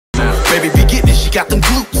Baby be getting it, she got them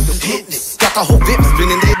glutes, hitting it. Got the whole whip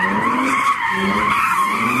spinning it.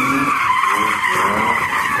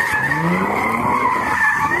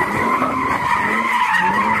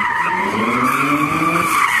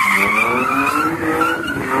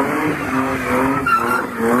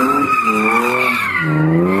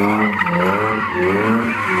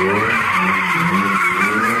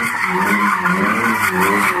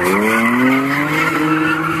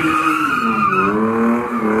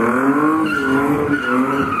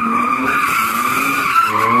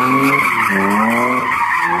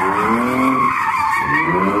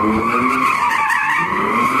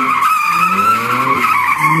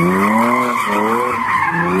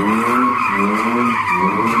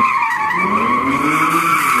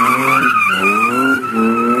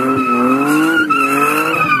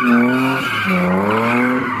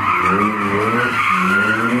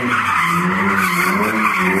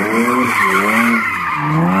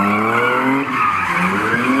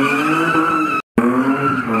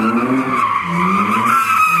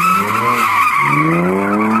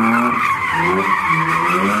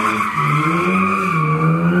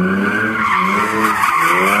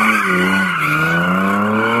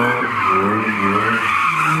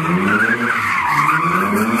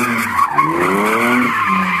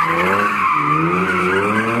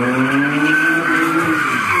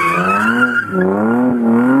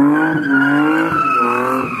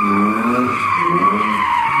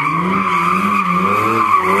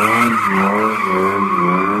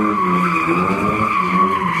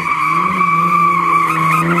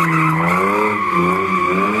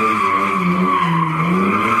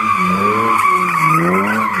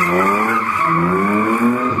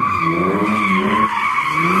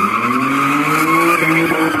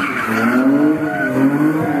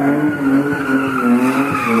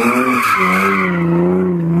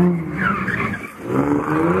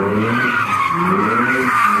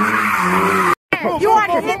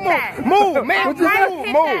 Move, man,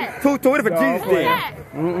 move. Too it for Jesus then.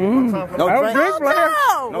 No drink,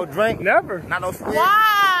 no drink, never. Not no spit.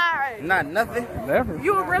 Why? Not nothing. Never.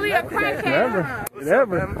 You were really a crackhead?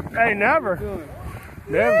 Never. Hey, never.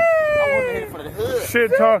 Never. I want to hit it for the hood.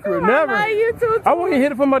 Shit talker, never. I want to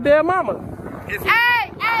hit it for my dead mama.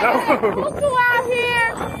 Hey, Tutu out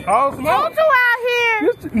here. All smoke. Tutu out here.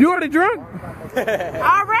 You already drunk?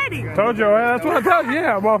 Already. Told you, that's what I told you.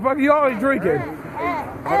 Yeah, motherfucker, you always drinking.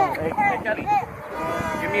 Hey, Cali,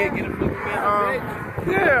 get a flip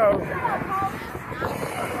Yeah.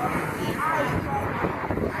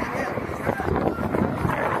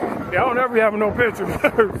 Yeah, I don't ever be having no pictures.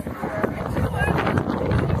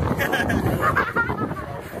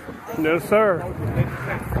 Yes, sir.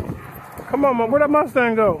 Come on, man. Where'd that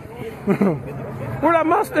Mustang go? Where'd that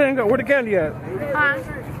Mustang go? Where the candy at? Huh?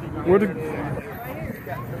 Where the...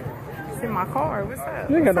 It's in my car. What's up?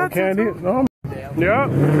 You ain't got no candy. No. Yeah.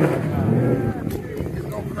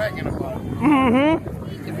 Mm-hmm.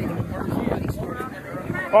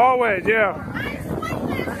 Always, yeah.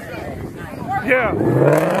 Yeah.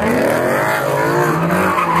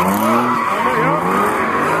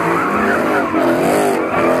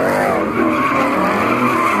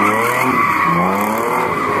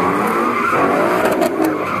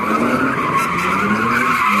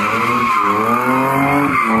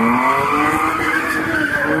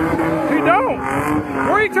 He don't.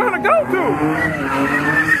 Where are you trying to go to?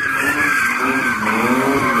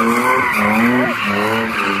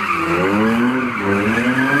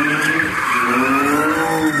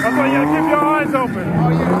 That's why you gotta keep your eyes open. Oh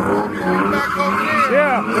yeah.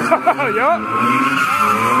 Yeah. Yup.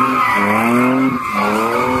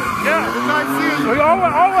 Yeah.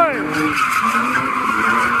 Always.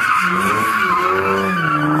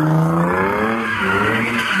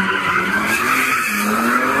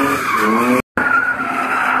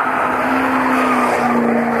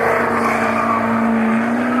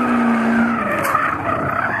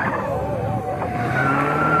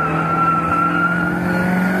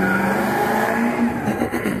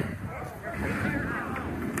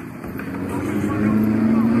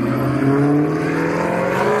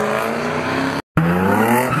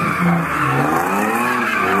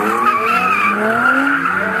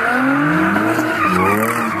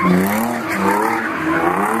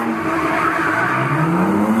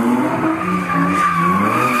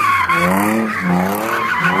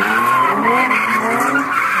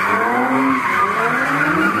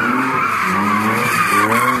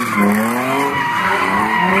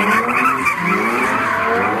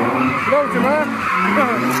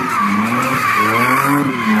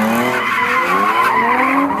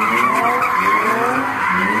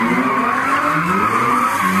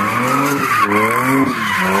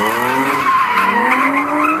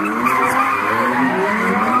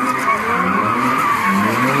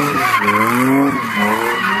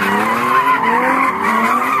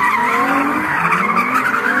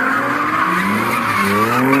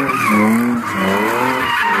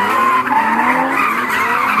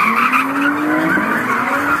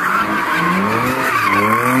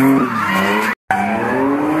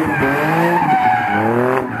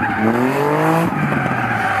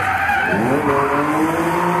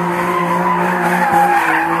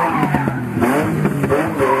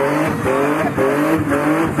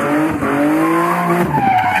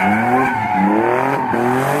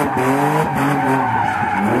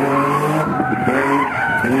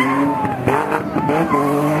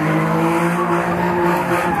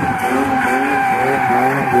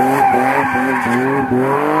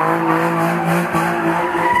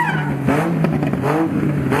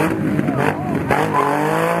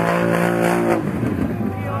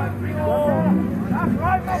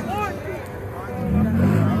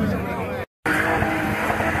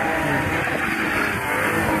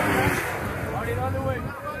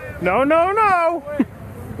 No, no, no.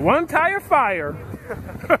 One tire fire.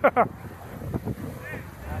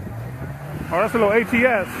 Oh, that's a little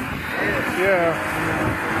ATS. Yeah.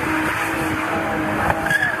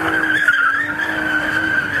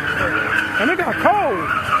 And it got cold.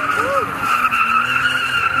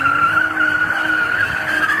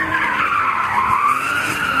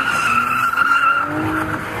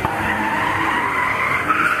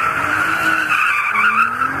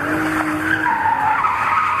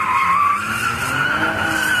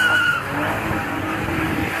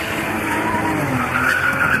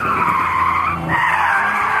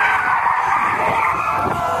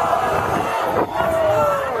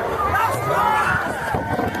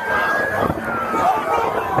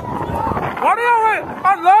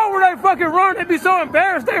 Run, they'd be so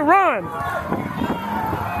embarrassed they run.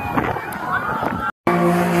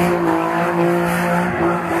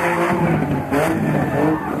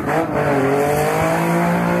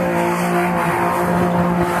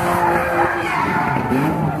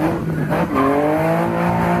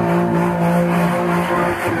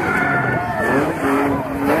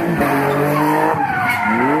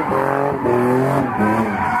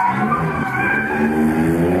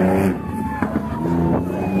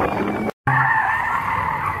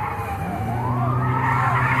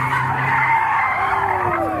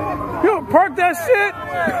 Park that shit.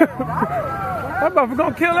 That motherfucker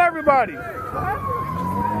gonna kill everybody.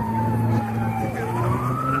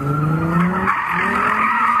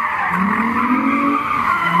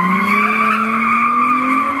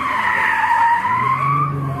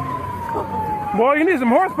 Boy, you need some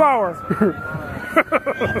horsepower.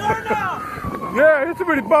 Yeah, there's some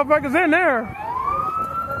pretty motherfuckers in there.